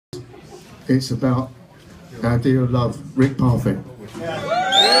It's about our dear love, Rick Parfitt.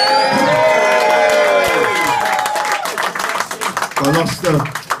 I lost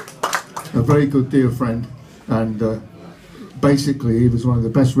a very good dear friend, and basically he was one of the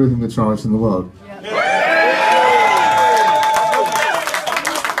best rhythm guitarists in the world.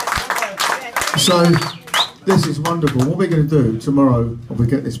 So this is wonderful. What we're going to do tomorrow, we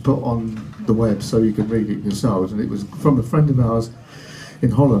get this put on the web so you can read it yourselves, and it was from a friend of ours in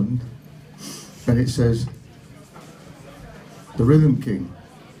Holland, and it says, "The Rhythm King.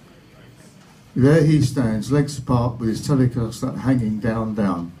 There he stands, legs apart with his Telecaster hanging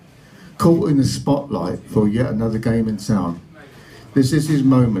down, caught in the spotlight for yet another game in town. This is his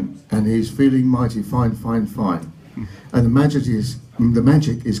moment, and he's feeling mighty fine. And the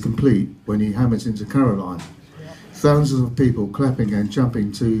magic is complete when he hammers into Caroline. Thousands of people clapping and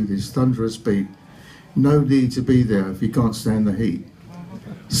jumping to this thunderous beat. No need to be there if you can't stand the heat.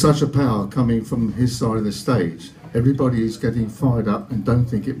 Such a power coming from his side of the stage. Everybody is getting fired up and don't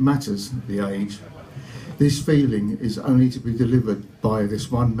think it matters the age. This feeling is only to be delivered by this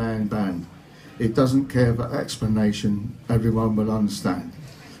one-man band. It doesn't care for explanation, everyone will understand.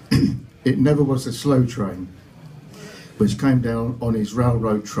 It never was a slow train which came down on his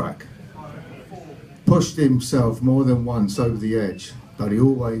railroad track. Pushed himself more than once over the edge, but he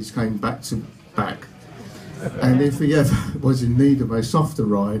always came back to back. And if he ever was in need of a softer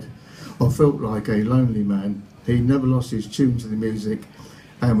ride or felt like a lonely man, he never lost his tune to the music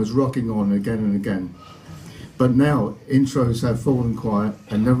and was rocking on again and again. But now intros have fallen quiet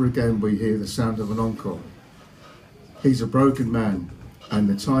and never again we hear the sound of an encore. He's a broken man and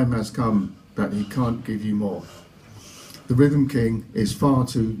the time has come that he can't give you more. The Rhythm King is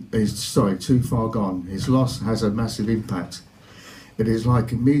too far gone. His loss has a massive impact. It is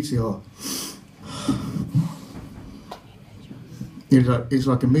like a meteor. It's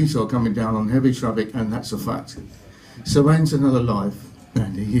like a meteor coming down on heavy traffic, and that's a fact. So ends another life,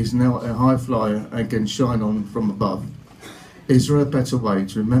 and he is now a high flyer and can shine on from above. Is there a better way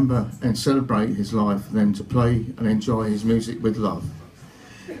to remember and celebrate his life than to play and enjoy his music with love?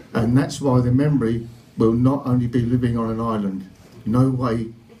 And that's why the memory will not only be living on an island. No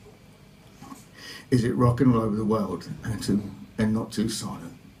way is it rocking all over the world and not too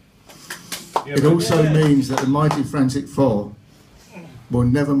silent. It also means that the mighty Frantic Four will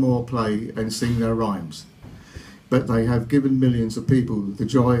never more play and sing their rhymes, but they have given millions of people the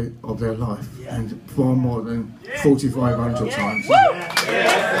joy of their life, and far more than 4,500 times.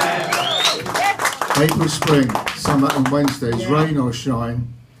 April, spring, summer and Wednesdays, rain or shine,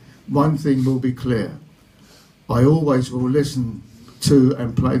 one thing will be clear. I always will listen to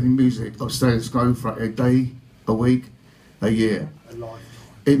and play the music of Status Quo for a day, a week, a year.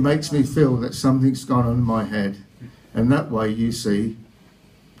 It makes me feel that something's gone on in my head, and that way, you see,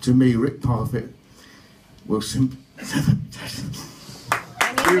 to me, Rick Parfitt will simply never be dead.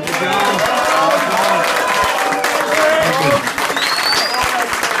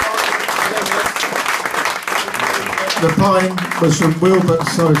 The poem was from Wilbert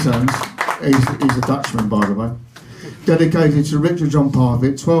Soeten. He's a Dutchman, by the way. Dedicated to Richard John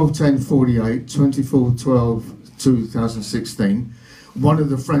Parfitt, 12/10/48, 24/12/2016. One of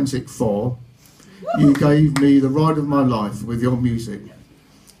the Frantic Four. You gave me the ride of my life with your music.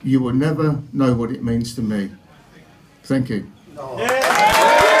 You will never know what it means to me. Thank you.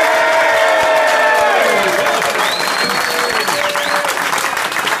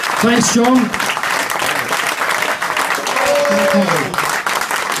 Thanks, John.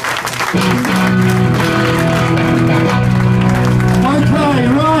 Okay,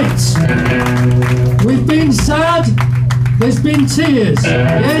 right. We've been sad. There's been tears.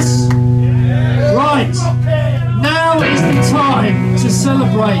 Yes? Right. Now is the time to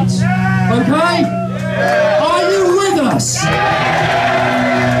celebrate. Okay? Are you with us?